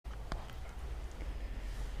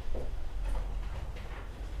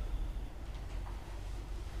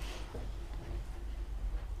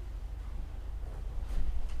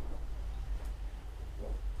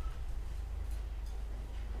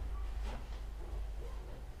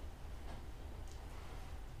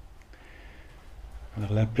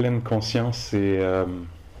Alors, la pleine conscience, elle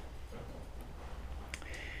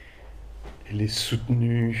est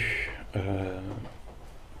soutenue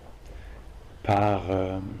par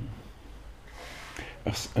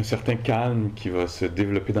un certain calme qui va se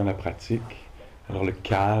développer dans la pratique. Alors, le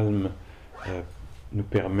calme nous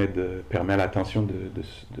permet à l'attention de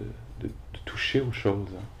toucher aux choses.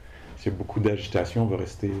 S'il y a beaucoup d'agitation, on va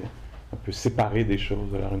rester un peu séparé des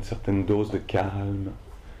choses. Alors, une certaine dose de calme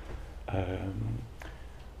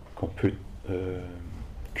qu'on peut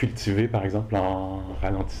cultiver, par exemple, en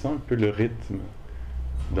ralentissant un peu le rythme.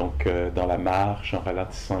 Donc, dans la marche, en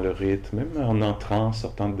ralentissant le rythme, même en entrant,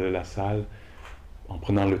 sortant de la salle, en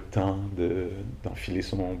prenant le temps d'enfiler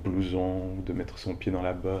son blouson ou de mettre son pied dans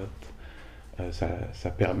la botte.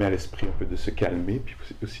 Ça permet à l'esprit un peu de se calmer, puis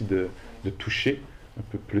aussi de toucher un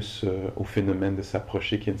peu plus au phénomène, de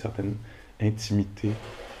s'approcher, qu'il y a une certaine intimité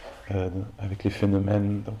avec les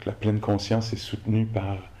phénomènes. Donc la pleine conscience est soutenue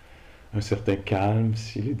par un certain calme,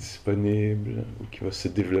 s'il est disponible, ou qui va se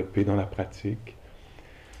développer dans la pratique.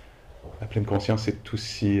 La pleine conscience est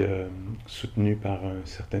aussi soutenue par un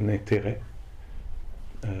certain intérêt,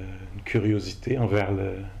 une curiosité envers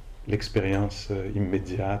l'expérience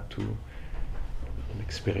immédiate ou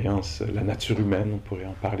l'expérience, la nature humaine, on pourrait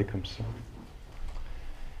en parler comme ça.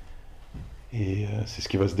 Et c'est ce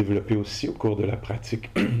qui va se développer aussi au cours de la pratique.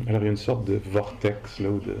 Alors il y a une sorte de vortex, là,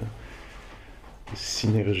 ou de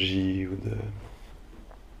synergie,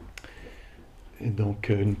 et donc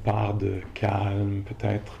une part de calme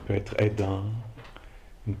peut-être peut être aidant,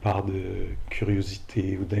 une part de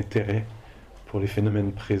curiosité ou d'intérêt pour les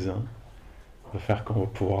phénomènes présents va faire qu'on va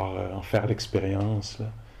pouvoir en faire l'expérience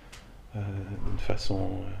là, d'une façon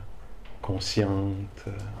consciente,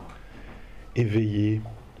 éveillée,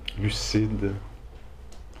 lucide.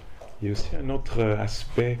 Il y a aussi un autre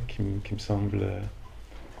aspect qui me semble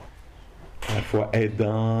à la fois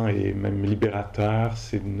aidant et même libérateur,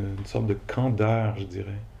 c'est une sorte de candeur, je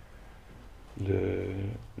dirais.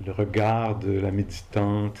 Le regard de la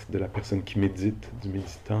méditante, de la personne qui médite, du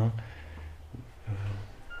méditant,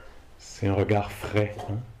 c'est un regard frais.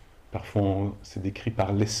 Hein? Parfois, c'est décrit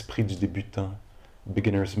par l'esprit du débutant,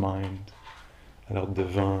 beginner's mind. Alors,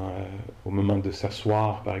 au moment de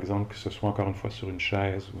s'asseoir, par exemple, que ce soit encore une fois sur une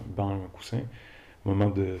chaise, ou un banc, ou un coussin, au moment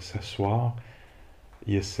de s'asseoir,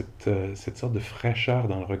 il y a cette sorte de fraîcheur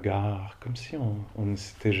dans le regard, comme si on ne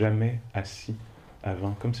s'était jamais assis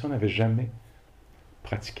avant, comme si on n'avait jamais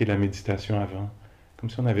pratiqué la méditation avant, comme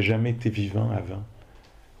si on n'avait jamais été vivant avant.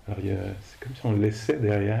 Alors, c'est comme si on le laissait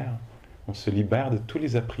derrière, on se libère de tous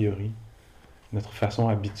les a priori, notre façon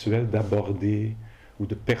habituelle d'aborder ou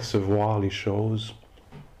de percevoir les choses.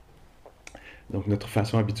 Donc, notre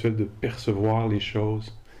façon habituelle de percevoir les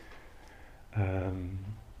choses,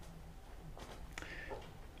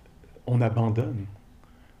 on abandonne.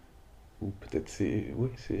 Ou peut-être c'est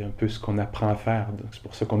un peu ce qu'on apprend à faire. Donc, c'est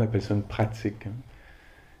pour ça qu'on appelle ça une pratique. Hein.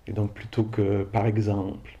 Et donc, plutôt que, par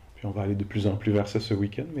exemple, puis on va aller de plus en plus vers ça ce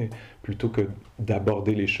week-end, mais plutôt que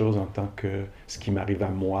d'aborder les choses en tant que ce qui m'arrive à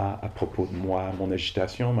moi, à propos de moi, mon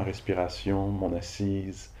agitation, ma respiration, mon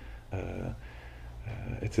assise,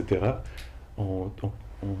 etc., on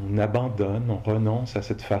abandonne, on renonce à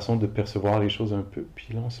cette façon de percevoir les choses un peu,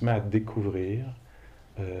 puis là on se met à découvrir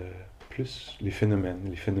plus les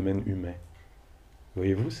phénomènes humains.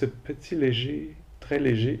 Voyez-vous ce petit léger, très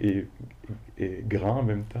léger et grand en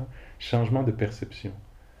même temps, changement de perception.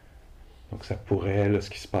 Donc ça pourrait, là, ce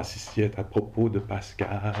qui se passe ici, être à propos de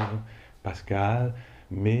Pascal,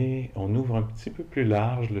 mais on ouvre un petit peu plus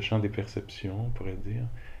large le champ des perceptions, on pourrait dire,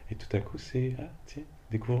 et tout à coup c'est, tiens,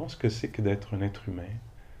 découvrons ce que c'est que d'être un être humain,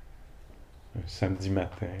 un samedi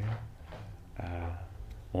matin à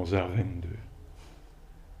 11h22,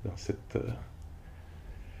 dans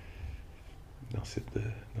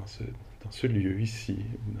ce lieu ici,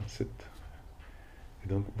 Et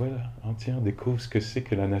donc voilà, entière découvre ce que c'est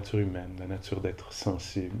que la nature humaine, la nature d'être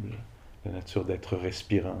sensible, la nature d'être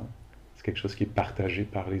respirant. C'est quelque chose qui est partagé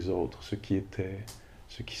par les autres, ceux qui étaient,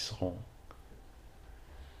 ceux qui seront.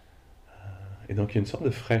 Et donc il y a une sorte de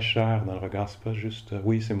fraîcheur dans le regard, c'est pas juste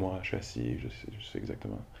oui c'est moi, je suis assis, je sais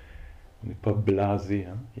exactement. On n'est pas blasé,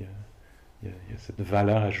 hein. Il y a cette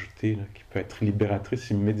valeur ajoutée là, qui peut être libératrice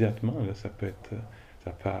immédiatement. Là, ça peut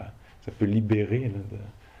libérer là,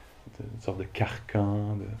 une sorte de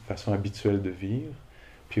carcan, de façon habituelle de vivre.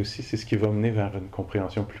 Puis aussi, c'est ce qui va mener vers une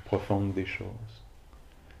compréhension plus profonde des choses.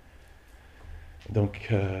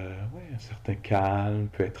 Donc, un certain calme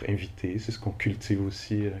peut être invité. C'est ce qu'on cultive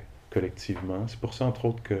aussi collectivement. C'est pour ça, entre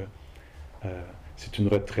autres, que c'est une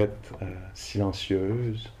retraite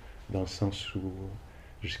silencieuse, dans le sens où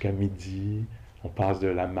jusqu'à midi, On passe de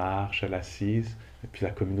la marche à l'assise, et puis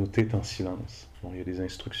la communauté est en silence. Bon, il y a des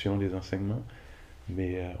instructions, des enseignements,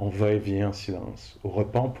 mais on va et vient en silence. Au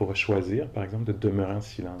repas, on pourrait choisir, par exemple, de demeurer en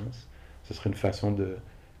silence. Ce serait une façon de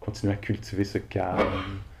continuer à cultiver ce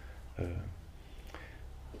calme. Euh,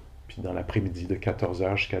 Puis dans l'après-midi, de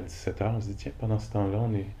 14h jusqu'à 17h, on se dit, tiens, pendant ce temps-là,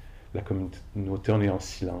 la communauté, on est en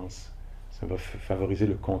silence. Ça va favoriser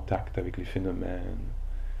le contact avec les phénomènes.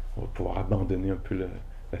 On va pouvoir abandonner un peu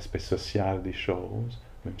l'aspect social des choses,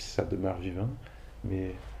 même si ça demeure vivant,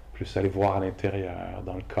 mais plus aller voir à l'intérieur,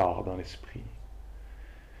 dans le corps, dans l'esprit.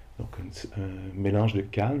 Donc un mélange de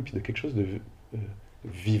calme, puis de quelque chose de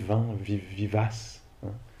vivant, vivace.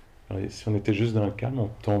 Hein? Alors, si on était juste dans le calme, on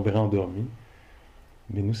tomberait endormi.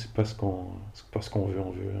 Mais nous, c'est pas ce qu'on veut.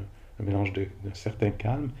 On veut un mélange d'un certain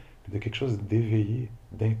calme, de quelque chose d'éveillé,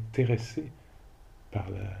 d'intéressé par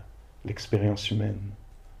l'expérience humaine,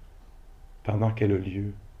 pendant qu'elle a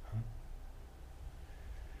lieu. Hein.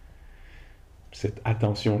 Cette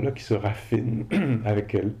attention-là qui se raffine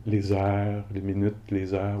avec les heures, les minutes,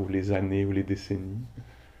 les heures, ou les années, ou les décennies,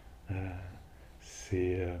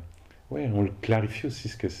 ouais, on le clarifie aussi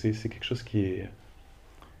ce que c'est. C'est quelque chose qui est...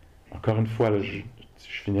 Encore une fois, là, je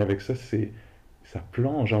finis avec ça, ça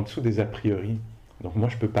plonge en dessous des a priori. Donc moi,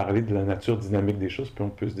 je peux parler de la nature dynamique des choses, puis on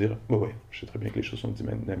peut se dire, ouais, je sais très bien que les choses sont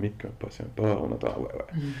dynamiques, un pas, c'est un pas, on entend, ouais,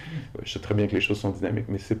 je sais très bien que les choses sont dynamiques,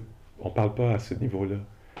 mais on parle pas à ce niveau-là.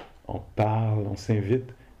 On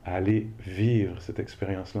s'invite à aller vivre cette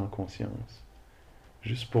expérience-là en conscience,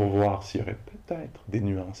 juste pour voir s'il y aurait peut-être des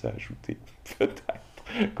nuances à ajouter, peut-être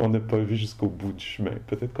qu'on n'a pas vu jusqu'au bout du chemin,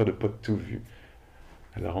 peut-être qu'on n'a pas tout vu.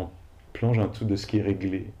 Alors on plonge en dessous de ce qui est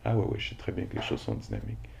réglé. Ah ouais, je sais très bien que les choses sont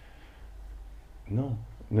dynamiques. Non,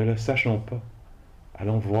 ne le sachons pas.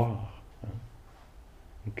 Allons voir. Hein.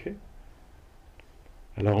 Ok?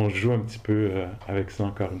 Alors on joue un petit peu avec ça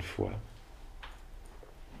encore une fois.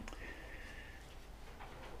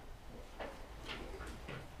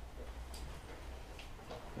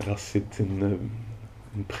 Alors c'est une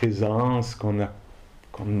présence qu'on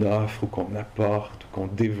offre ou qu'on apporte ou qu'on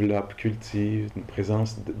développe, cultive, une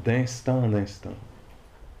présence d'instant en instant.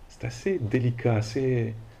 C'est assez délicat,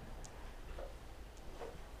 assez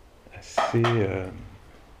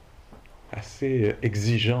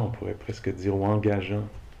exigeant, on pourrait presque dire, ou engageant.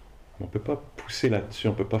 On ne peut pas pousser là-dessus,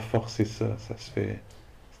 on ne peut pas forcer ça, c'est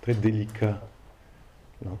très délicat,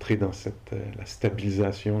 l'entrée dans la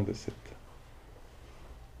stabilisation de cette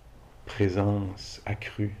présence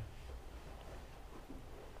accrue.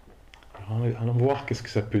 Alors, allons voir qu'est-ce que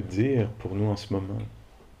ça peut dire pour nous en ce moment.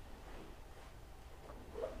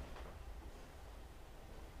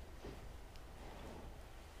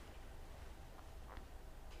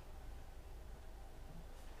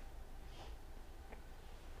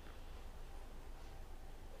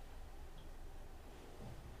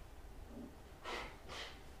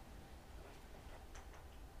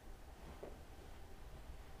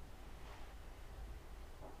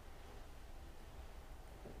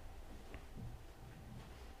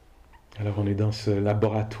 Alors on est dans ce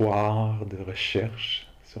laboratoire de recherche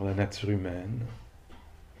sur la nature humaine.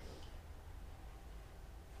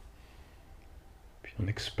 Puis on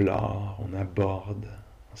explore, on aborde,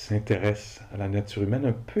 on s'intéresse à la nature humaine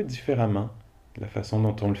un peu différemment de la façon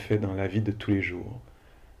dont on le fait dans la vie de tous les jours.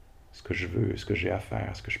 Ce que je veux, ce que j'ai à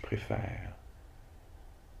faire, ce que je préfère.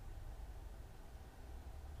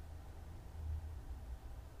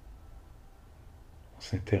 On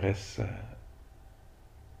s'intéresse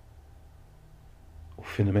au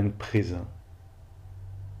phénomène présent.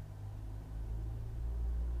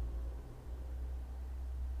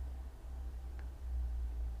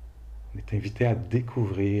 On est invité à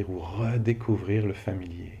découvrir ou redécouvrir le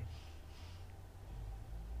familier.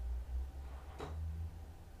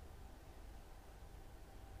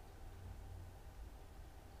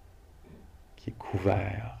 Qui est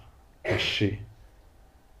couvert, caché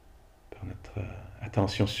par notre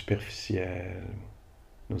attention superficielle,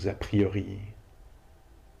 nos a priori.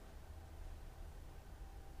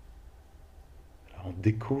 Alors on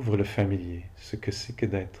découvre le familier, ce que c'est que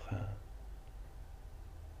d'être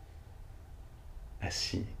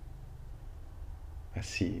assis,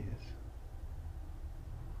 assise.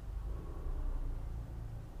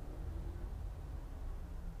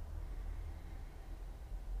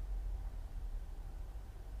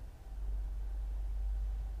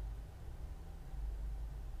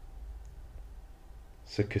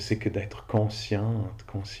 Ce que c'est que d'être consciente,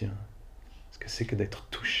 conscient. Ce que c'est que d'être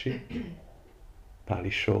touché par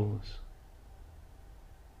les choses,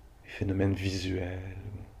 les phénomènes visuels,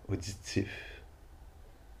 auditifs,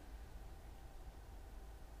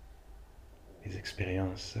 les des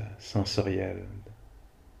expériences sensorielles.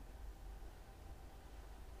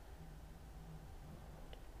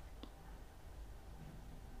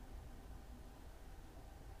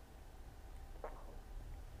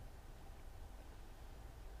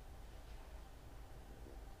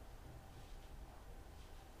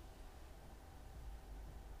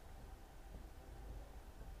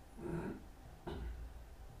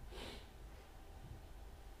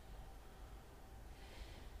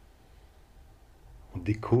 On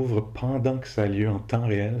découvre pendant que ça a lieu en temps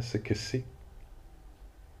réel ce que c'est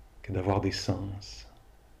que d'avoir des sens,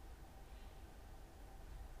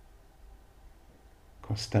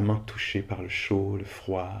 constamment touchés par le chaud, le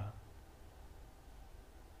froid,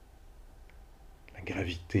 la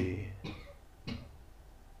gravité,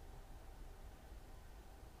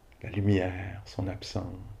 la lumière, son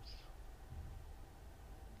absence.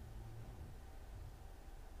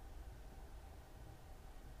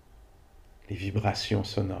 Les vibrations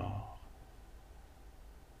sonores.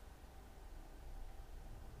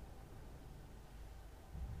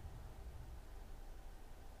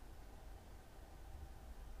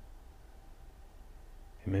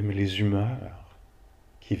 Et même les humeurs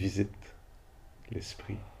qui visitent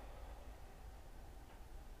l'esprit.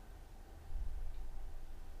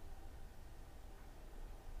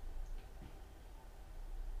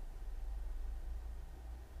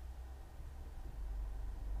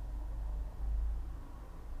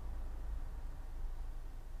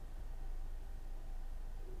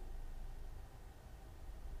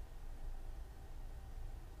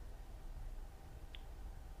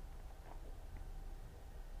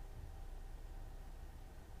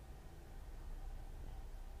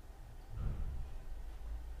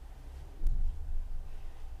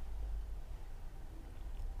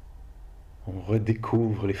 On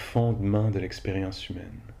redécouvre les fondements de l'expérience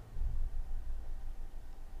humaine.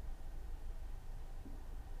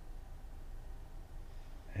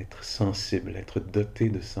 Être sensible, être doté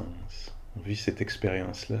de sens. On vit cette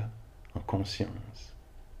expérience-là en conscience.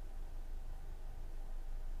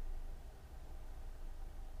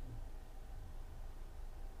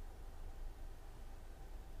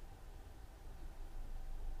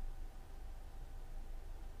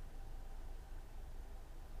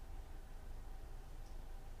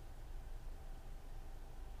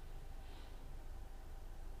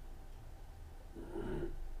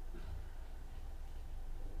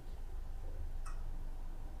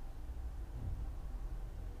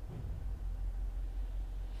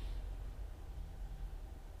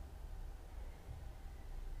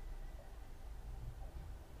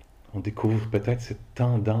 On découvre peut-être cette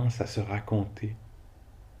tendance à se raconter,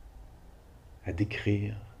 à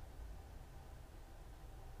décrire.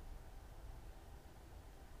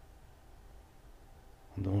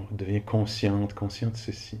 On devient conscient de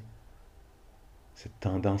ceci. Cette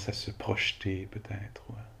tendance à se projeter peut-être,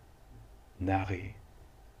 ou à narrer.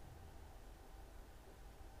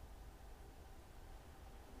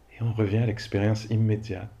 Et on revient à l'expérience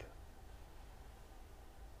immédiate.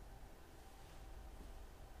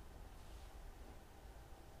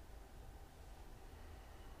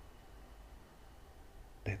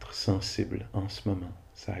 D'être sensible en ce moment.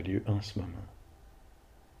 Ça a lieu en ce moment.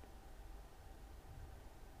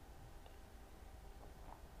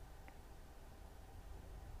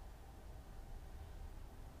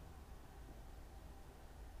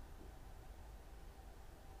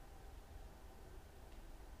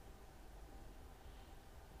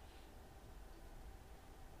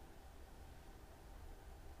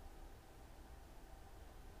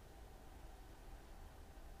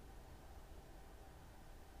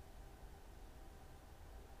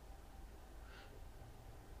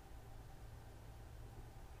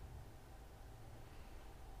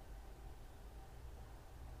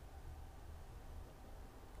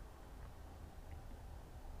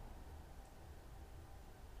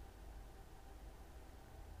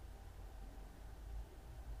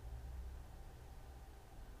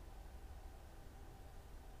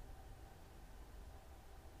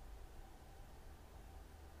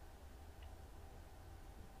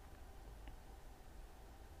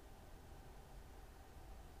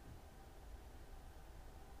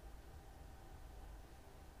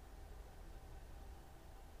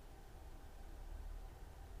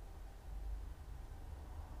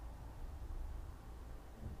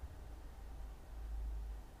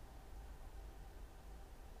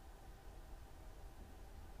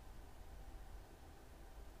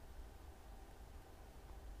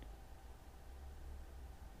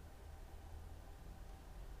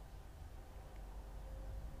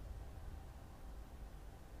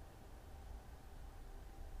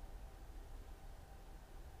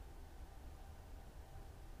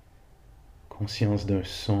 conscience d'un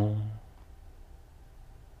son,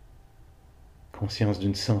 conscience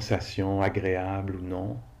d'une sensation agréable ou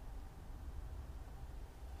non,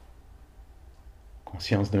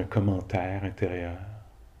 conscience d'un commentaire intérieur,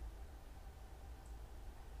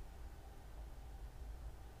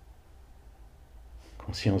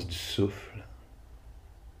 conscience du souffle,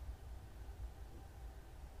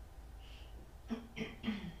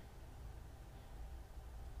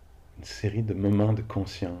 une série de moments de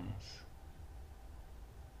conscience.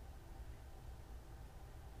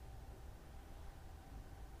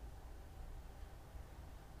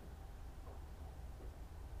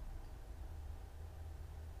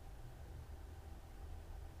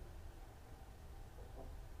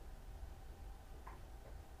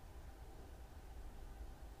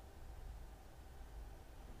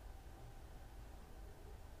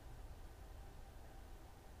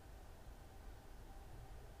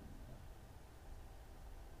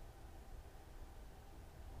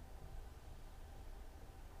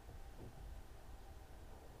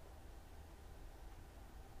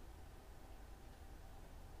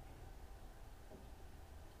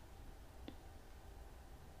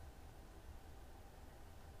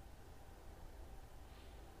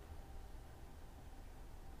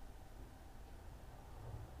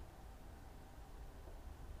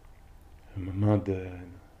 Un moment de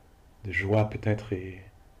joie peut-être est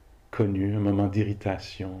connu, un moment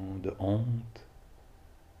d'irritation, de honte,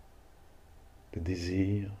 de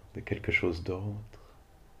désir, de quelque chose d'autre.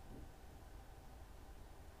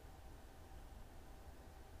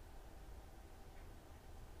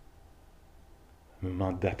 Un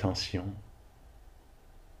moment d'attention.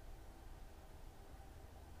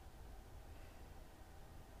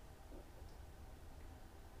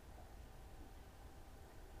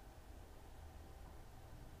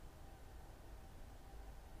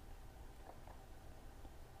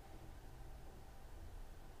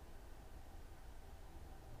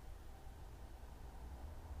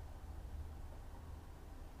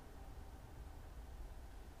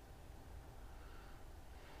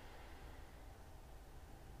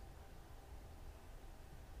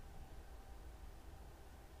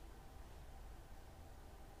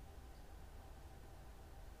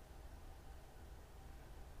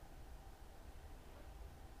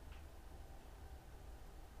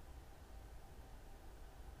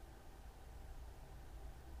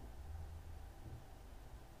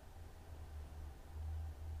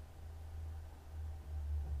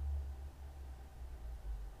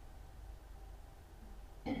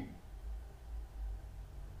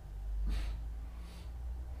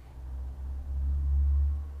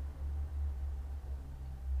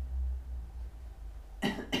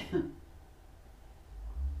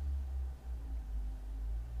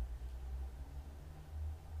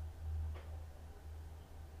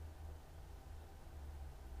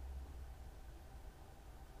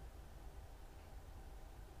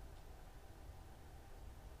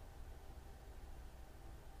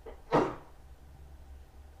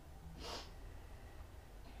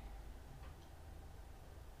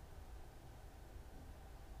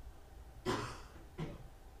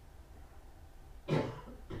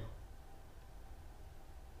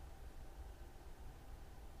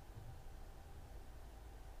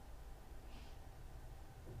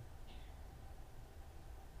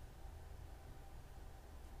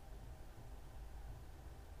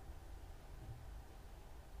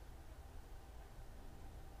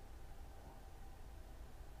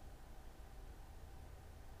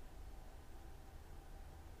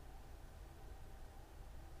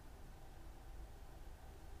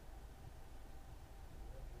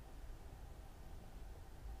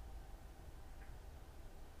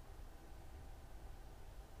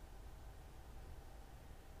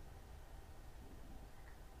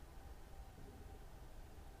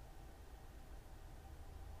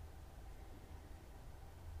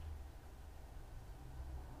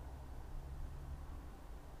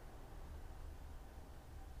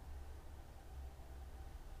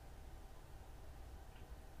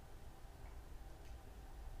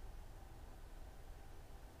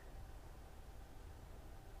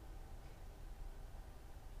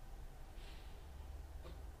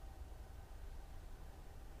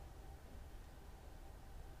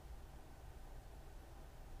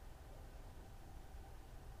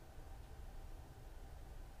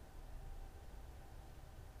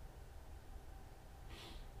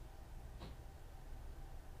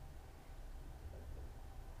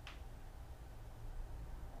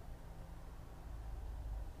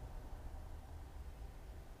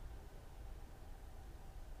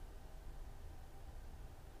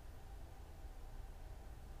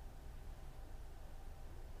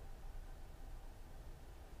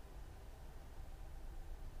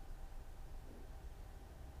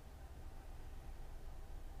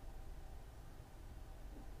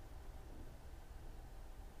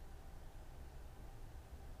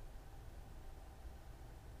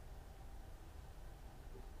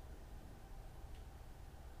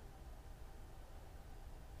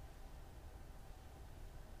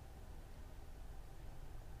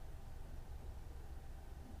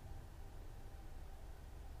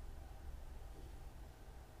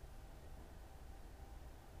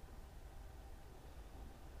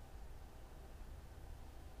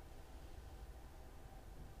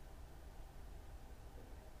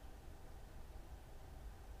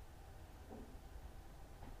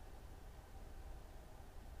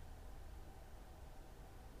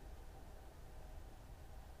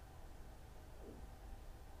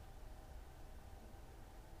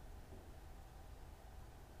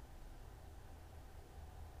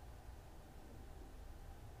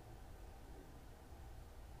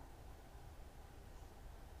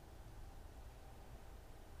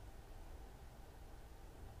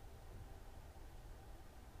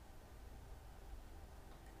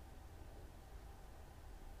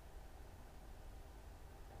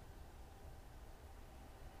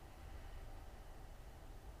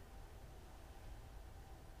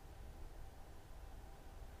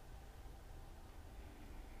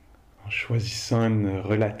 choisissant une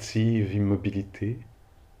relative immobilité,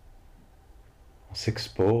 on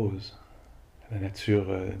s'expose à la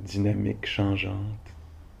nature dynamique, changeante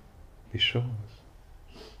des choses.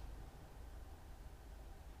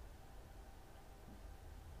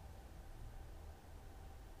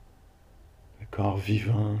 Le corps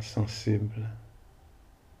vivant, sensible.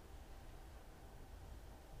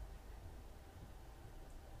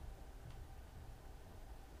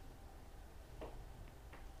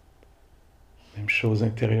 Même chose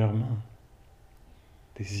intérieurement.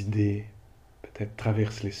 Des idées peut-être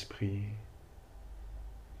traversent l'esprit,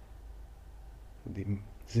 des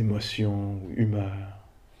émotions ou humeurs,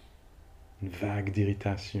 une vague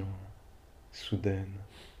d'irritation soudaine,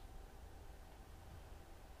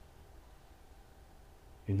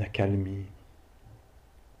 une accalmie.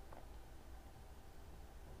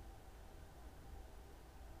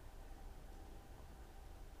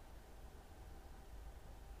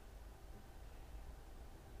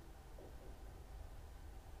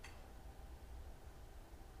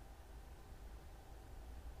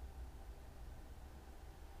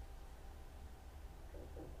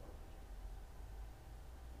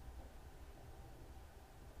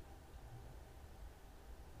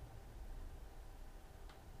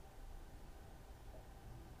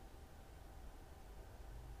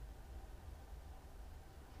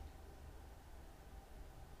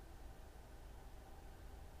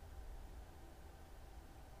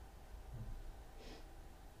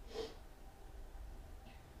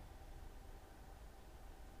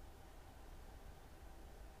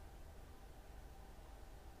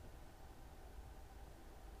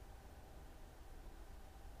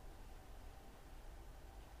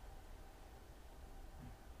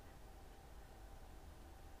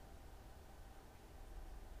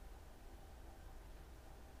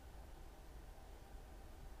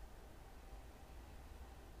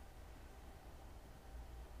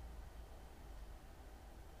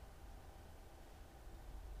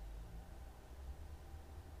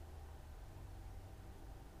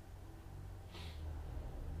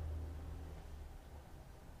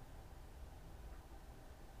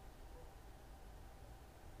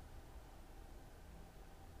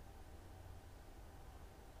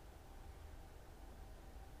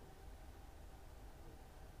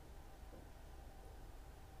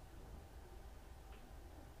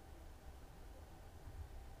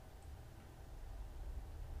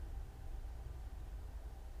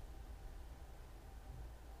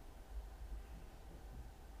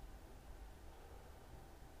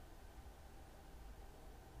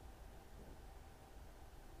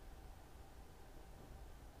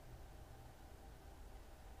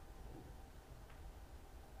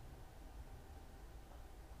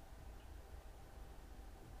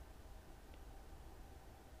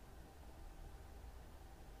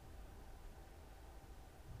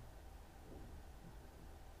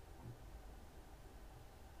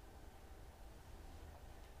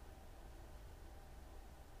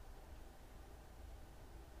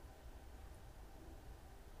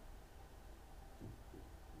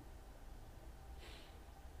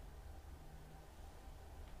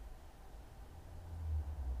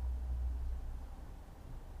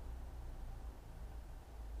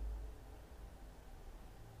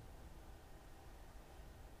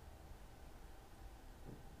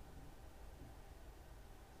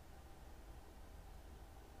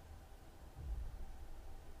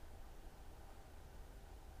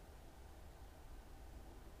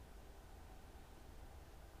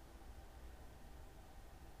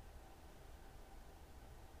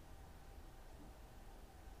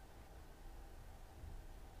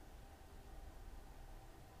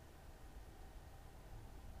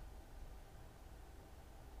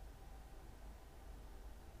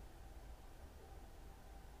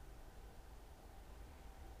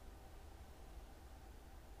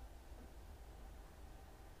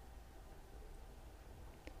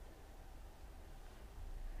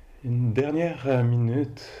 Une dernière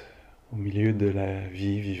minute au milieu de la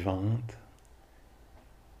vie vivante,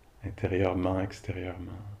 intérieurement,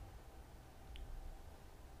 extérieurement.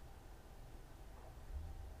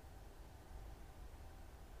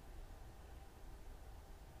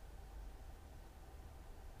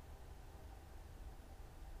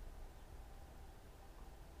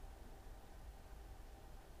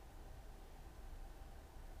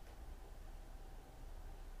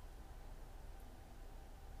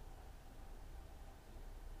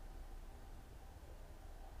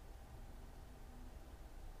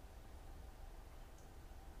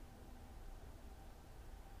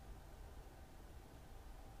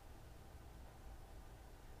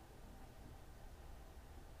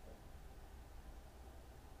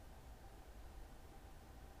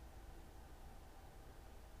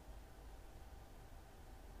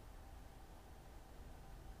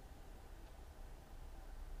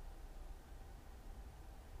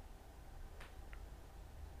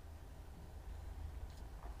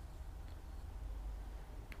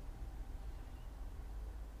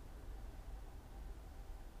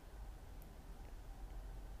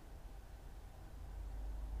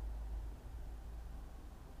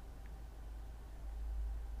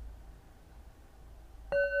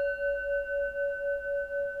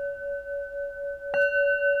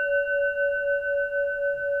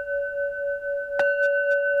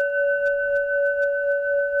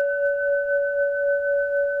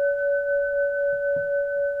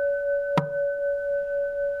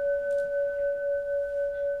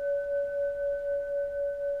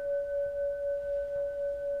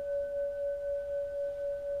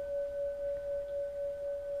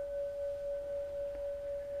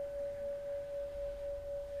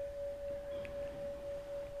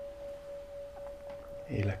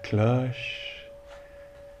 Et la cloche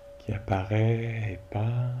qui apparaît et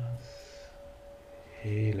passe.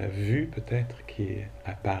 Et la vue peut-être qui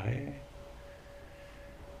apparaît.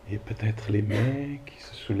 Et peut-être les mains qui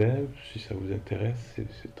se soulèvent, si ça vous intéresse.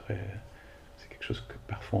 C'est quelque chose que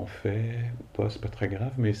parfois on fait ou pas, c'est pas très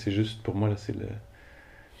grave, mais c'est juste, pour moi, là, c'est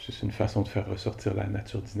juste une façon de faire ressortir la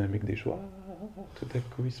nature dynamique des joies. Tout à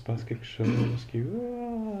coup, il se passe quelque chose qui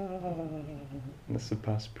ne se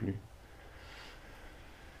passe plus.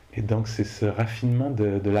 Et donc, c'est ce raffinement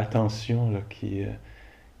de l'attention là, qui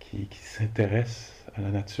s'intéresse à la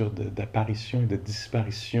nature d'apparition et de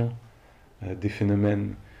disparition des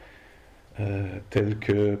phénomènes tels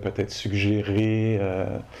que peut-être suggérés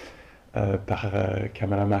par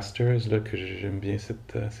Kamala Masters, là, que j'aime bien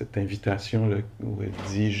cette invitation là, où elle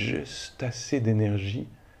dit juste assez d'énergie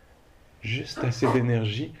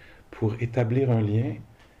pour établir un lien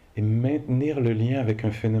et maintenir le lien avec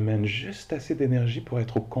un phénomène, juste assez d'énergie pour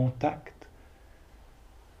être au contact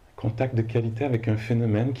de qualité avec un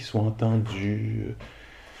phénomène qui soit entendu,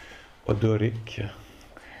 odorique,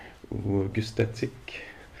 ou gustatique,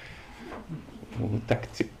 ou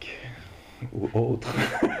tactique, ou autre,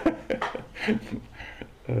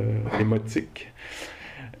 émotique.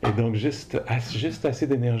 Et donc juste assez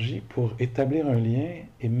d'énergie pour établir un lien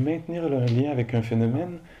et maintenir un lien avec un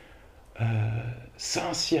phénomène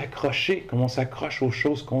sans s'y accrocher, comme on s'accroche aux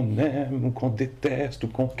choses qu'on aime ou qu'on déteste ou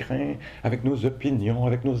qu'on craint, avec nos opinions,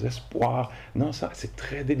 avec nos espoirs. Non, ça, c'est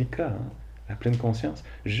très délicat, hein, la pleine conscience.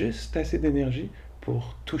 Juste assez d'énergie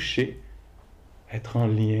pour toucher, être en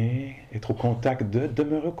lien, être au contact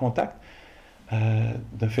demeurer au contact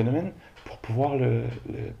d'un phénomène pour pouvoir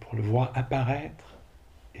pour le voir apparaître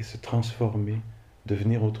et se transformer,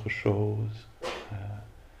 devenir autre chose,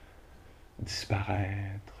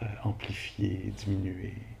 disparaître, amplifier,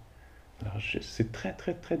 diminuer. Alors c'est très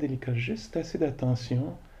très très délicat, juste assez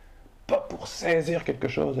d'attention, pas pour saisir quelque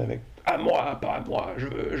chose avec « à moi, pas à moi, je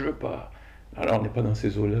veux pas ». Alors on n'est pas dans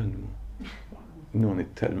ces eaux-là, nous. Nous, on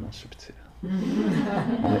est tellement subtils.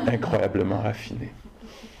 On est incroyablement raffinés.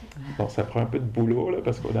 Bon, ça prend un peu de boulot, là,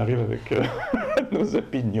 parce qu'on arrive avec nos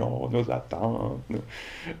opinions, nos attentes,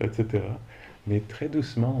 etc. Mais très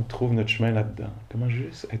doucement, on trouve notre chemin là-dedans. Comment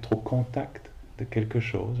juste être au contact de quelque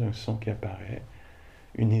chose, un son qui apparaît,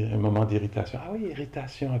 un moment d'irritation. Ah oui,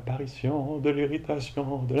 irritation, apparition, de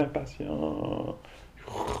l'irritation, de l'impatience.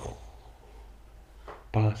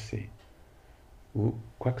 Passer. Ou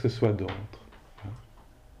quoi que ce soit d'autre.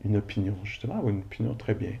 Une opinion, justement, ou une opinion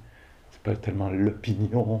très bien. C'est pas tellement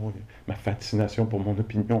l'opinion, ma fascination pour mon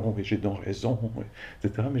opinion, et j'ai donc raison,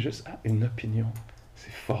 etc. Mais juste, une opinion.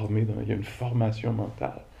 C'est formé, il y a une formation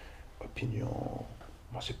mentale. Opinion.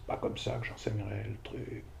 Moi, c'est pas comme ça que j'enseignerais le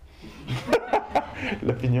truc.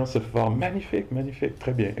 L'opinion se forme. Magnifique, magnifique,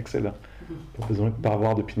 très bien, excellent. Pas besoin de pas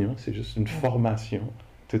avoir d'opinion, c'est juste une formation,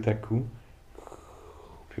 tout à coup.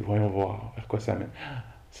 Puis voyons voir vers quoi ça mène.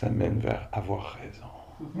 Ça mène vers avoir raison.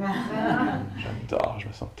 J'adore, je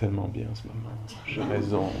me sens tellement bien en ce moment. J'ai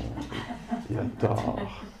raison, il a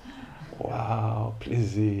tort. Waouh,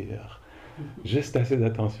 plaisir. Juste assez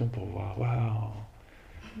d'attention pour voir, waouh,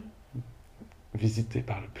 visité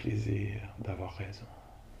par le plaisir d'avoir raison.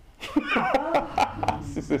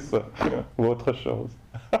 Si c'est ça, ou autre chose.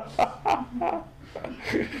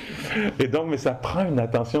 Et donc, mais ça prend une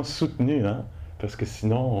attention soutenue, hein, parce que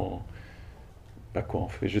sinon, quoi, on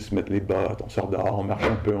fait juste mettre les bottes, on sort dehors, on marche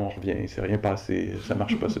un peu, on revient, il s'est rien passé, ça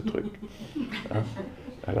marche pas ce truc. Hein?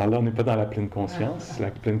 Alors là, on n'est pas dans la pleine conscience.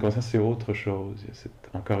 La pleine conscience, c'est autre chose. Il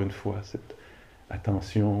y a encore une fois, cette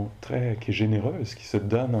attention qui est généreuse, qui se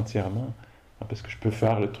donne entièrement. Parce que je peux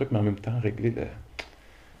faire le truc, mais en même temps régler le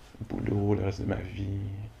boulot, le reste de ma vie,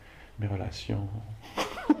 mes relations,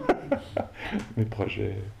 mes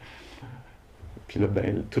projets. Puis là,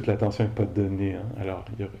 toute l'attention n'est pas donnée. Hein? Alors,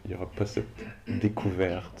 il n'y aura pas cette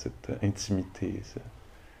découverte, cette intimité.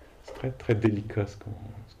 C'est très, très délicat ce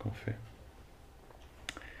qu'on fait.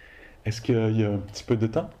 Est-ce qu'il y a un petit peu de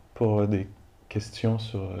temps pour des questions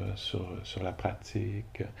sur la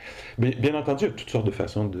pratique? Bien entendu, il y a toutes sortes de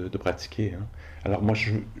façons de pratiquer. Hein. Alors moi,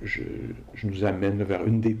 je nous amène vers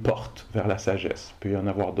une des portes vers la sagesse. Il peut y en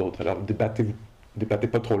avoir d'autres. Alors débattez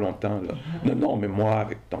pas trop longtemps. Là. Non, mais moi,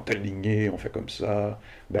 dans telle lignée, on fait comme ça.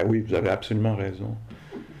 Ben oui, vous avez absolument raison.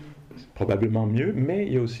 C'est probablement mieux, mais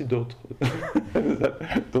il y a aussi d'autres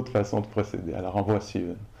façons de procéder. Alors en voici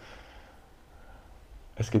une.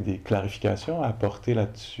 Est-ce qu'il y a des clarifications à apporter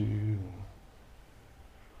là-dessus?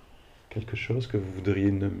 Quelque chose que vous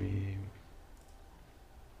voudriez nommer?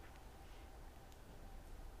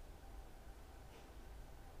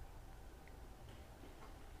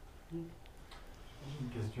 J'ai une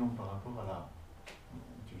question par rapport à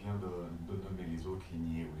viens de nommer les autres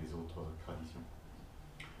lignées ou les autres traditions.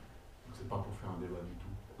 Donc c'est pas pour faire un débat du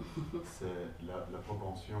tout. C'est la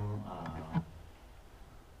propension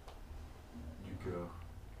du cœur.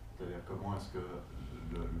 C'est-à-dire comment est-ce que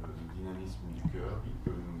le dynamisme du cœur il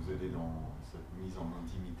peut nous aider dans cette mise en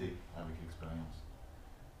intimité avec l'expérience.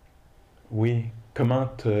 Oui, comment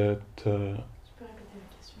te... Tu peux répéter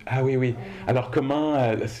la question? Ah oui, oui. Alors comment,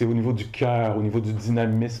 c'est au niveau du cœur, au niveau du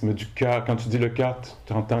dynamisme du cœur. Quand tu dis le cœur,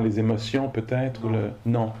 tu entends les émotions peut-être? Non.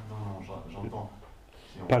 Non, j'entends.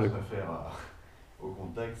 Si on Pas se le... réfère au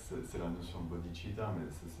contexte, c'est la notion de bodhicitta, mais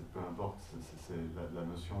peu importe, c'est la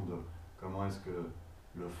notion de comment est-ce que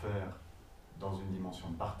le faire dans une dimension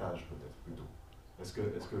de partage peut-être plutôt. Est-ce que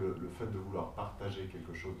le fait de vouloir partager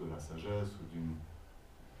quelque chose de la sagesse ou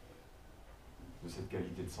de cette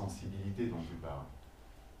qualité de sensibilité dont tu parles,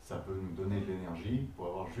 ça peut nous donner de l'énergie pour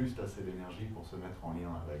avoir juste assez d'énergie pour se mettre en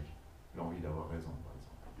lien avec l'envie d'avoir raison, par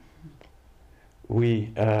exemple.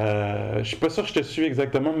 Oui, je suis pas sûr que je te suis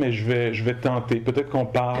exactement, mais je vais tenter. Peut-être qu'on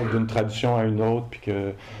parle d'une traduction à une autre, puis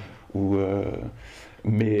que...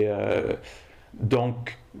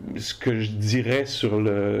 Donc, ce que je dirais sur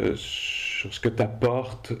ce que tu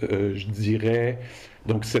apportes, je dirais,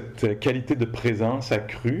 donc cette qualité de présence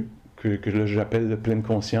accrue, que j'appelle de pleine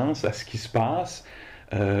conscience à ce qui se passe,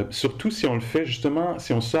 surtout si on le fait justement,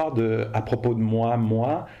 si on sort à propos de moi,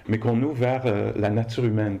 mais qu'on ouvre vers la nature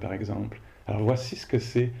humaine, par exemple. Alors voici ce que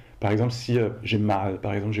c'est, par exemple, si j'ai mal,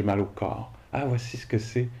 par exemple, j'ai mal au corps. Ah, voici ce que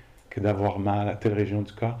c'est que d'avoir mal à telle région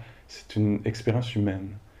du corps. C'est une expérience humaine.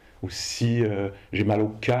 Ou si j'ai mal au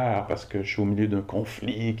cœur parce que je suis au milieu d'un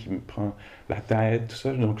conflit qui me prend la tête, tout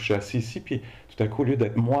ça, donc je suis assis ici, puis tout à coup, au lieu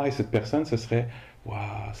d'être moi et cette personne, ce serait « Waouh,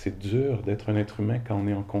 c'est dur d'être un être humain quand on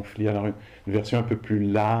est en conflit. » Alors une version un peu plus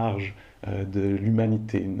large de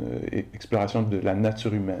l'humanité, une exploration de la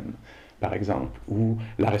nature humaine, par exemple, ou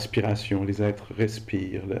la respiration, les êtres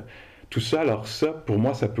respirent, tout ça. Alors ça, pour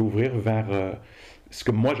moi, ça peut ouvrir vers ce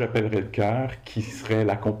que moi j'appellerais le cœur, qui serait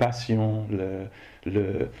la compassion,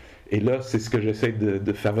 et là, c'est ce que j'essaie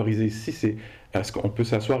de favoriser ici, c'est est-ce qu'on peut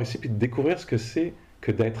s'asseoir ici puis découvrir ce que c'est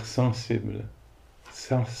que d'être sensible.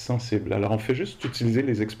 Sensible. Alors, on fait juste utiliser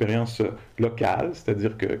les expériences locales,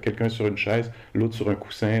 c'est-à-dire que quelqu'un est sur une chaise, l'autre sur un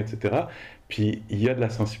coussin, etc. Puis, il y a de la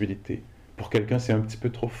sensibilité. Pour quelqu'un, c'est un petit peu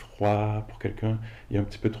trop froid. Pour quelqu'un, il y a un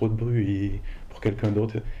petit peu trop de bruit. Pour quelqu'un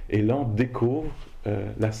d'autre. Et là, on découvre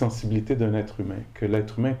la sensibilité d'un être humain, que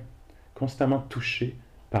l'être humain est constamment touché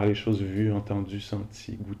par les choses vues, entendues,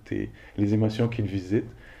 senties, goûtées, les émotions qu'il visite.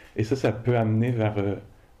 Et ça peut amener vers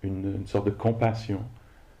une sorte de compassion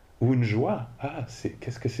ou une joie. Ah,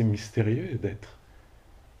 qu'est-ce que c'est mystérieux d'être,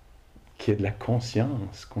 qu'il y ait de la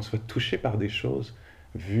conscience, qu'on soit touché par des choses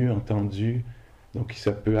vues, entendues. Donc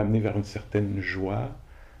ça peut amener vers une certaine joie,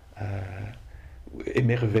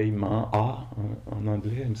 émerveillement, en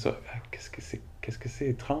anglais, aime ça. Ah, qu'est-ce que c'est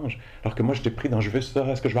étrange. Alors que moi, j'étais pris dans je veux ça,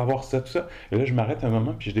 est-ce que je vais avoir ça, tout ça. Et là, je m'arrête un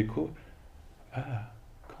moment, puis je découvre,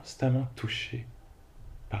 constamment touché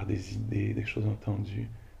par des idées, des choses entendues.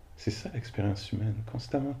 C'est ça l'expérience humaine,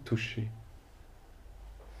 constamment touché.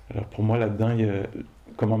 Alors pour moi, là-dedans, il y a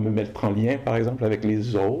comment me mettre en lien, par exemple, avec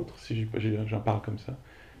les autres, si j'en parle comme ça.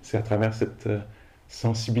 C'est à travers cette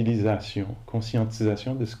sensibilisation,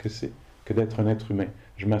 conscientisation de ce que c'est que d'être un être humain.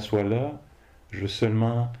 Je m'assois là, je veux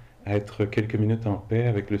seulement être quelques minutes en paix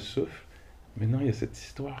avec le souffle. Mais non, il y a cette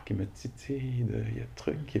histoire qui me titille, il y a un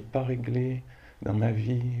truc qui n'est pas réglé dans ma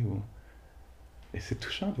vie. Et c'est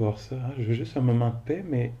touchant de voir ça. Hein? Je veux juste un moment de paix,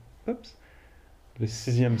 mais oups, le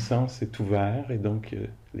sixième sens est ouvert, et donc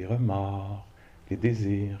les remords, les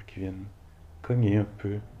désirs qui viennent cogner un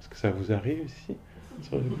peu. Est-ce que ça vous arrive ici,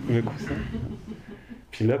 sur le coussin?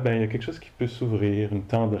 Puis là, il y a quelque chose qui peut s'ouvrir, une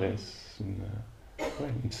tendresse,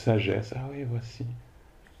 une sagesse. Ah oui, voici.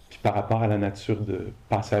 Puis par rapport à la nature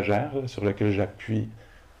passagère, là, sur laquelle j'appuie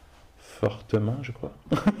fortement, je crois,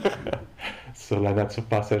 sur la nature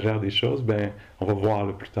passagère des choses, on va voir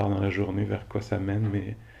là, plus tard dans la journée vers quoi ça mène,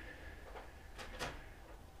 mais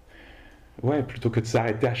ouais, plutôt que de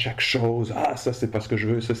s'arrêter à chaque chose, ah, ça c'est pas ce que je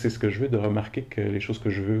veux, ça c'est ce que je veux, de remarquer que les choses que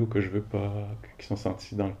je veux ou que je veux pas, qui sont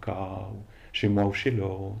senties dans le corps, ou chez moi ou chez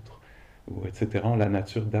l'autre, ou etc., ont la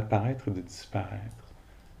nature d'apparaître et de disparaître.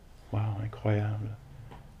 Waouh, incroyable.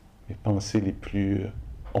 Les pensées les plus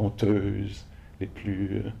honteuses, les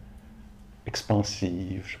plus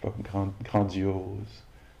expansives, je sais pas, grandioses,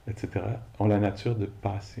 etc., ont la nature de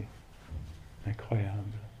passer. Incroyable.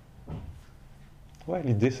 Ouais,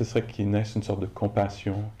 l'idée, ce serait qu'il naisse une sorte de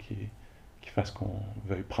compassion qui fasse qu'on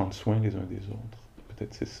veuille prendre soin les uns des autres.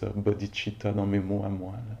 Peut-être c'est ça, bodhicitta dans mes mots à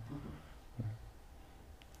moi. Là.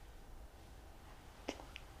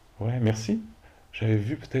 Ouais, merci. J'avais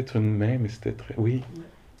vu peut-être une main, mais c'était très... Oui,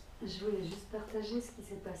 Ouais. Je voulais juste partager ce qui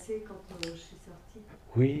s'est passé quand je suis sortie.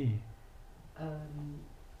 oui.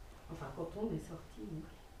 Enfin, quand on est sorti.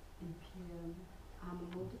 Et puis, à un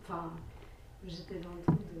moment, enfin, j'étais dans le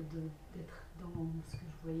truc d'être dans ce que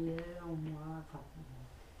je voyais en moi, enfin,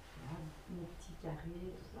 voilà, mon petit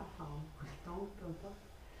carré, tout ça, enfin, en rectangle, peu importe.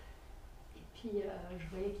 Et puis, je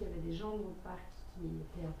voyais qu'il y avait des gens dans le parc qui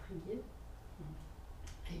étaient intrigués.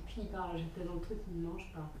 Et puis, ben, j'étais dans le truc, non,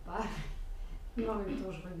 je parle pas. Mais en même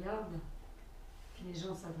temps, je regarde. Puis les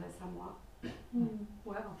gens s'adressent à moi.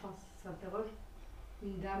 Ouais, enfin, ils s'interrogent.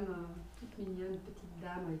 Une dame toute mignonne, petite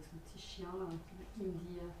dame avec son petit chien, qui me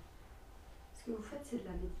dit ce que vous faites, c'est de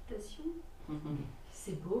la méditation.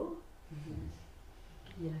 C'est beau.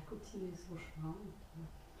 Puis elle a continué son chemin.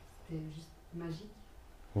 C'était juste magique.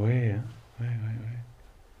 Oui, hein? Oui.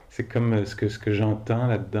 C'est comme ce que j'entends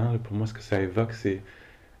là-dedans, là, pour moi, ce que ça évoque, c'est...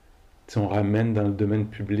 Si on ramène dans le domaine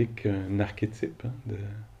public un archétype hein,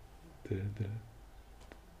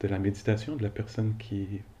 de la méditation, de la personne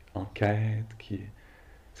qui enquête,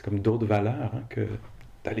 c'est comme d'autres valeurs, hein, que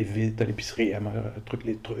d'aller vite à l'épicerie,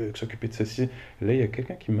 les trucs, s'occuper de ceci. Là, il y a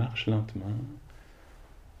quelqu'un qui marche lentement,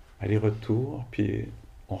 aller-retour, puis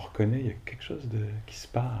on reconnaît, il y a quelque chose qui se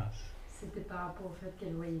passe. C'était par rapport au fait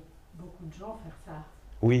qu'elle voyait beaucoup de gens faire ça.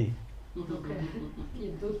 Oui. Donc, il y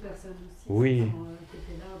a d'autres personnes aussi oui. Qui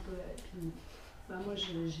étaient là un peu. Puis, ben, moi,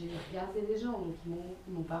 j'ai regardé les gens, donc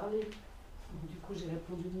ils m'ont parlé. Du coup, j'ai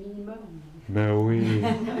répondu le minimum. Ben oui,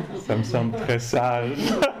 ça me semble très sage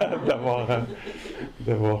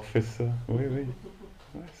d'avoir fait ça. Oui.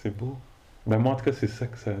 Ouais, c'est beau. Ben moi, en tout cas, c'est ça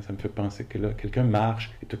que ça me fait penser, que là, quelqu'un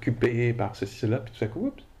marche, est occupé par ceci, cela, puis tout à coup,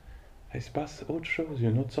 oups, il se passe autre chose, il y a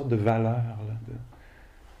une autre sorte de valeur là,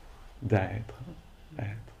 d'être. Être.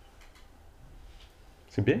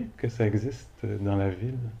 C'est bien que ça existe dans la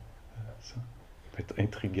ville, ça. Ça peut être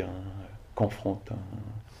intriguant, confrontant,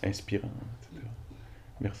 inspirant, etc.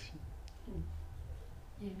 Merci.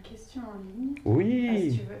 Il y a une question en ligne.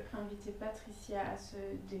 Oui. Si tu veux inviter Patricia à se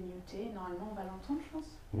démuter, normalement on va l'entendre, je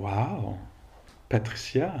pense. Wow.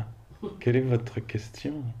 Patricia, quelle est votre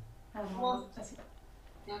question? Avant. C'est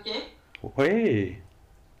ok. Oui.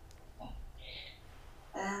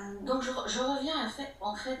 Donc je reviens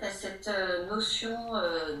en fait à cette notion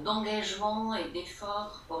d'engagement et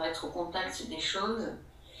d'effort pour être au contact des choses.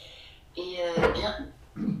 Et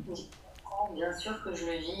bien sûr que je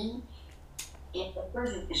le vis. Et après,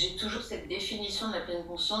 j'ai toujours cette définition de la pleine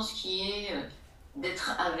conscience qui est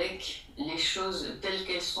d'être avec les choses telles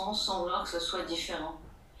qu'elles sont sans vouloir que ce soit différent.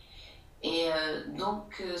 Et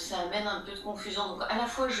donc ça amène un peu de confusion. Donc à la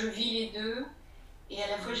fois je vis les deux et à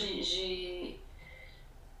la fois je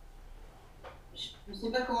ne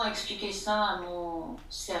sais pas comment expliquer ça à mon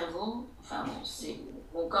cerveau. Enfin bon, c'est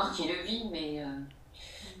mon corps qui le vit, mais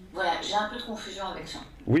voilà, j'ai un peu de confusion avec ça.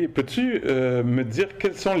 Oui, peux-tu me dire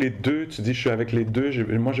quels sont les deux? Tu dis je suis avec les deux,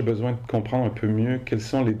 moi j'ai besoin de comprendre un peu mieux quels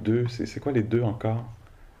sont les deux. C'est quoi les deux encore?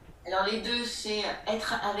 Alors les deux, c'est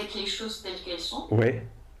être avec les choses telles qu'elles sont. Oui.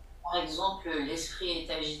 Par exemple, l'esprit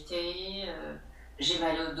est agité, j'ai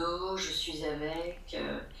mal au dos, je suis avec,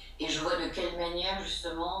 et je vois de quelle manière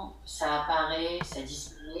justement ça apparaît, ça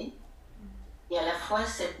disparaît. Et à la fois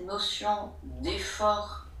cette notion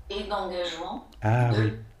d'effort et d'engagement,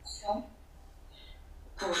 oui.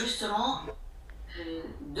 Pour justement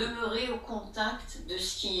demeurer au contact de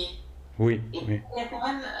ce qui est. Oui, et oui. Il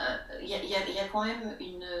y a quand même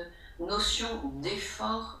une notion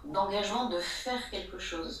d'effort, d'engagement, de faire quelque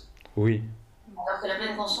chose. Oui. Alors que la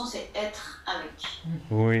pleine conscience, c'est être avec.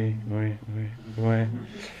 Oui.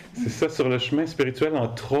 C'est ça, sur le chemin spirituel,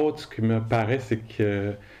 entre autres, ce qui me paraît, c'est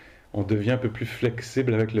que on devient un peu plus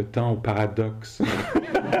flexible avec le temps au paradoxe.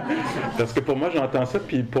 Parce que pour moi, j'entends ça,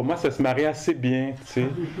 puis pour moi, ça se marie assez bien, tu sais.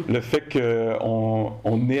 Le fait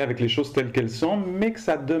qu'on est avec les choses telles qu'elles sont, mais que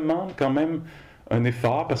ça demande quand même un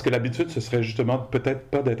effort, parce que l'habitude, ce serait justement peut-être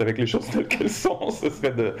pas d'être avec les choses telles qu'elles sont, ce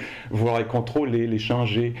serait de vouloir les contrôler, les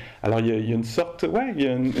changer. Alors, il y a une sorte, il y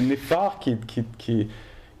a un effort qui est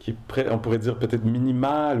on pourrait dire peut-être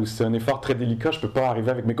minimal, ou c'est un effort très délicat, je peux pas arriver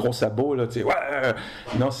avec mes gros sabots, là, tu sais,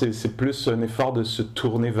 non, c'est plus un effort de se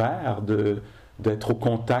tourner vers, d'être au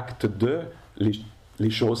contact de les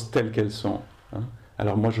choses telles qu'elles sont. Hein?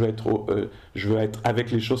 Alors moi, je veux être avec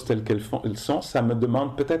les choses telles qu'elles sont, ça me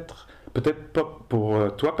demande peut-être pas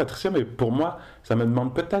pour toi, Patricia, mais pour moi, ça me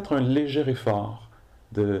demande peut-être un léger effort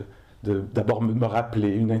d'abord me rappeler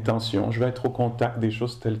une intention, je veux être au contact des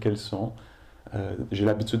choses telles qu'elles sont. J'ai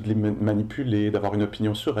l'habitude de les manipuler, d'avoir une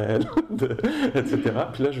opinion sur elles, etc.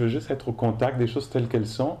 Puis là, je veux juste être au contact des choses telles qu'elles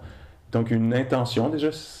sont. Donc, une intention,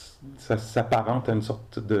 déjà, ça s'apparente à une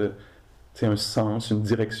sorte un sens, une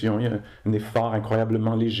direction, il y a un effort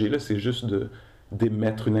incroyablement léger. Là, c'est juste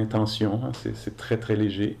d'émettre une intention, hein, c'est très très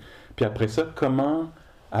léger. Puis après ça, comment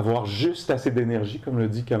avoir juste assez d'énergie, comme le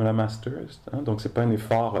dit Kamala Masters, hein, donc c'est pas un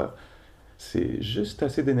effort, c'est juste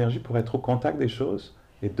assez d'énergie pour être au contact des choses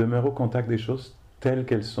et demeurer au contact des choses telles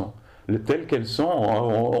qu'elles sont. Le tel qu'elles sont,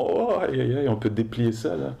 on peut déplier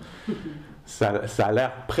ça, là. Ça a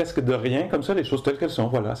l'air presque de rien, comme ça, les choses telles qu'elles sont,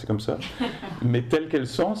 voilà, c'est comme ça. Mais telles qu'elles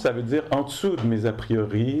sont, ça veut dire en dessous de mes a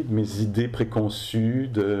priori, de mes idées préconçues,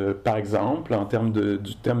 par exemple, en termes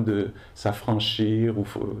du terme de s'affranchir ou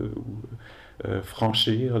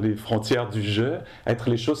franchir les frontières du jeu, être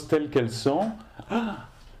les choses telles qu'elles sont.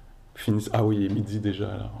 Ah oui, il est midi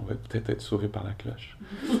déjà, alors on va peut-être être sauvé par la cloche.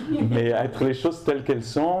 Mais être les choses telles qu'elles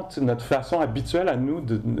sont, notre façon habituelle à nous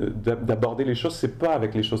d'aborder les choses, c'est pas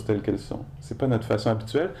avec les choses telles qu'elles sont. C'est pas notre façon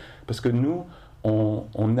habituelle, parce que nous,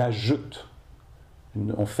 on ajoute,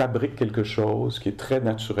 on fabrique quelque chose qui est très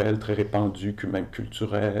naturel, très répandu, même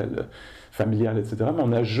culturel, familial, etc. Mais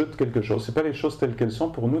on ajoute quelque chose. C'est pas les choses telles qu'elles sont.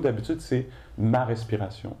 Pour nous, d'habitude, c'est ma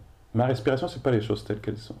respiration. Ma respiration, c'est pas les choses telles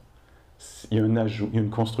qu'elles sont. Il y a un ajout, il y a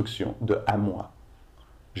une construction de « à moi ».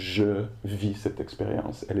 Je vis cette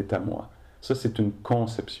expérience, elle est à moi. Ça, c'est une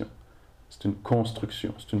conception, c'est une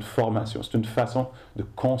construction, c'est une formation, c'est une façon de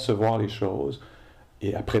concevoir les choses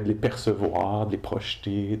et après de les percevoir, de les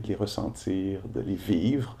projeter, de les ressentir, de les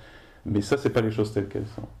vivre. Mais ça, c'est pas les choses telles qu'elles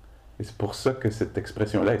sont. Et c'est pour ça que cette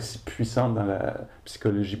expression-là est si puissante dans la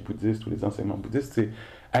psychologie bouddhiste ou les enseignements bouddhistes. C'est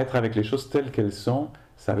être avec les choses telles qu'elles sont,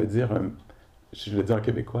 ça veut dire je le dis en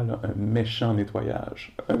québécois, là, un méchant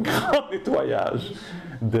nettoyage, un grand nettoyage.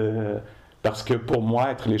 Parce que pour moi,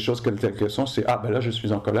 être les choses telles qu'elles sont, c'est « Ah, ben là, je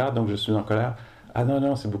suis en colère, donc je suis en colère. » Ah non,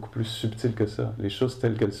 non, c'est beaucoup plus subtil que ça. Les choses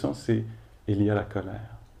telles qu'elles sont, c'est « Il y a la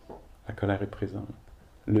colère. La colère est présente. »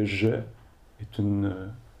 Le « je » est une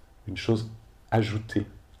chose ajoutée.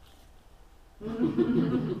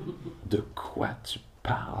 De quoi tu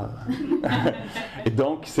parles? Et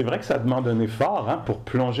donc, c'est vrai que ça demande un effort, hein, pour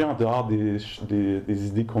plonger en dehors des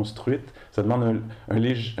idées construites. Ça demande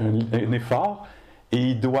un effort,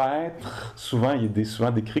 et il doit être, il est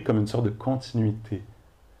souvent décrit comme une sorte de continuité.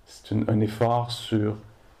 C'est un effort sur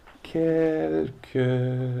quelques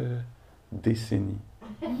décennies.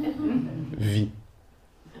 Vie.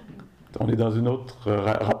 On est dans un autre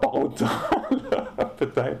rapport au temps, là,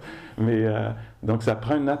 peut-être. Mais donc, ça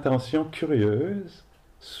prend une attention curieuse,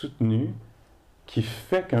 soutenue, qui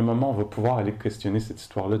fait qu'à un moment, on va pouvoir aller questionner cette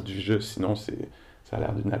histoire-là du jeu. Sinon, ça a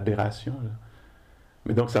l'air d'une aberration, là.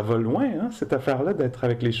 Mais donc, ça va loin, hein, cette affaire-là, d'être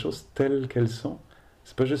avec les choses telles qu'elles sont.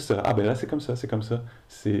 C'est pas juste « Ah, ben là, c'est comme ça, c'est comme ça. »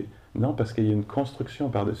 Non, parce qu'il y a une construction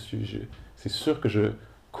par-dessus. C'est sûr que je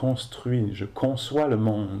construis, je conçois le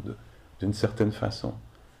monde d'une certaine façon.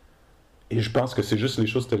 Et je pense que c'est juste les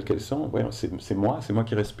choses telles qu'elles sont. Ouais, c'est moi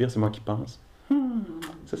qui respire, c'est moi qui pense.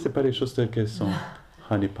 Ça, c'est pas les choses telles qu'elles sont.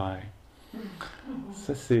 Honey pie.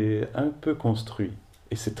 Ça, c'est un peu construit.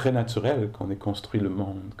 Et c'est très naturel qu'on ait construit le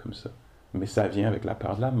monde comme ça. Mais ça vient avec la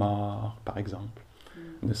peur de la mort, par exemple.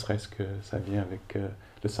 Ne serait-ce que ça vient avec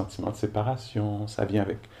le sentiment de séparation, ça vient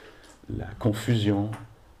avec la confusion,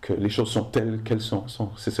 que les choses sont telles qu'elles sont.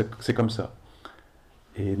 C'est comme ça.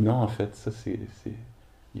 Et non, en fait, ça, il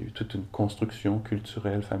y a eu toute une construction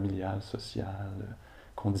culturelle, familiale, sociale,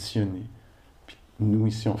 conditionnée. Puis nous,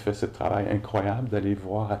 ici, on fait ce travail incroyable d'aller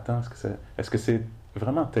voir, attends, est-ce que c'est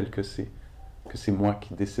vraiment tel que c'est moi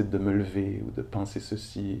qui décide de me lever, ou de penser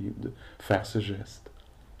ceci, ou de faire ce geste?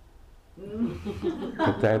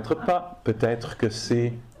 Peut-être pas. Peut-être que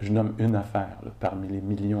je nomme une affaire, là, parmi les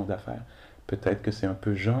millions d'affaires. Peut-être que c'est un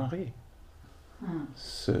peu genré,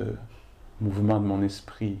 ce mouvement de mon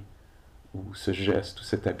esprit, ou ce geste, ou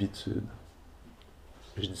cette habitude.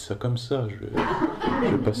 Je dis ça comme ça, je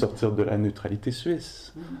ne veux pas sortir de la neutralité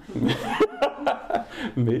suisse.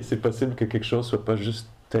 Mais c'est possible que quelque chose ne soit pas juste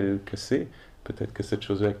tel que c'est. Peut-être que cette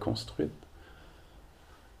chose-là est construite.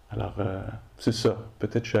 Alors, c'est ça.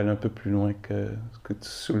 Peut-être que je suis allé un peu plus loin que ce que tu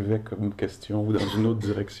soulevais comme question, ou dans une autre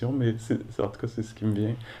direction, mais en tout cas, c'est ce qui me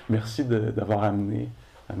vient. Merci d'avoir amené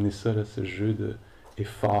ça, là, ce jeu de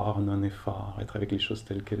effort, non-effort, être avec les choses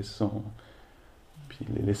telles qu'elles sont, puis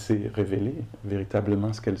les laisser révéler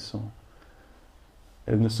véritablement ce qu'elles sont.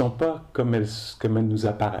 Elles ne sont pas comme elles nous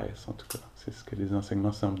apparaissent, en tout cas. C'est ce que les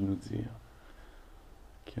enseignements semblent nous dire.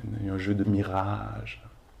 Qu'il y a un jeu de mirage.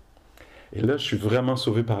 Et là, je suis vraiment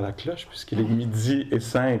sauvé par la cloche, puisqu'il est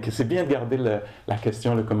 12h05. Et c'est bien de garder la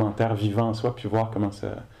question, le commentaire vivant en soi, puis voir comment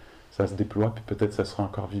ça se déploie, puis peut-être ça sera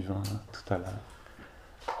encore vivant, hein, tout à l'heure.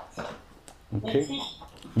 OK?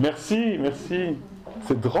 Merci.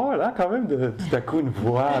 C'est drôle, hein, quand même, de tout à coup une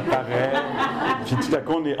voix apparaît, puis tout à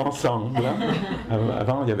coup on est ensemble. Hein.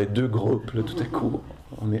 Avant, il y avait deux groupes, là, tout à coup,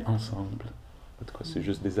 on est ensemble. En tout cas, c'est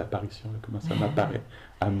juste des apparitions, là, comment ça m'apparaît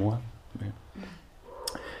à moi. Mais...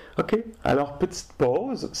 OK, alors petite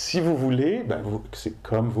pause. Si vous voulez, ben, c'est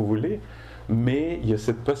comme vous voulez, mais il y a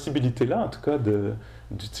cette possibilité-là, en tout cas,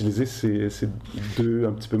 d'utiliser ces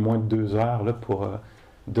un petit peu moins de 2 heures là, pour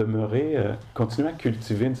demeurer, continuer à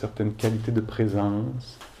cultiver une certaine qualité de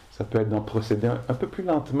présence. Ça peut être d'en procéder un peu plus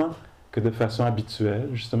lentement que de façon habituelle,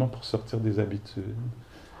 justement pour sortir des habitudes.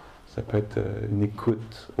 Ça peut être une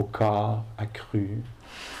écoute au corps accrue,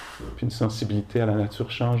 puis une sensibilité à la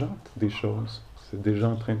nature changeante des choses. C'est déjà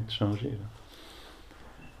en train de changer.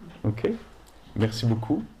 Là. OK? Merci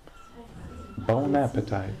beaucoup. Bon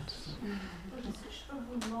appétit. Est-ce que je peux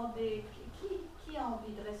vous demander qui a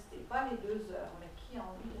envie de rester? Pas les 2 heures, mais qui a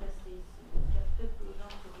envie de rester ici? Il y a peut-être des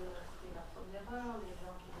gens qui veulent rester la première heure, les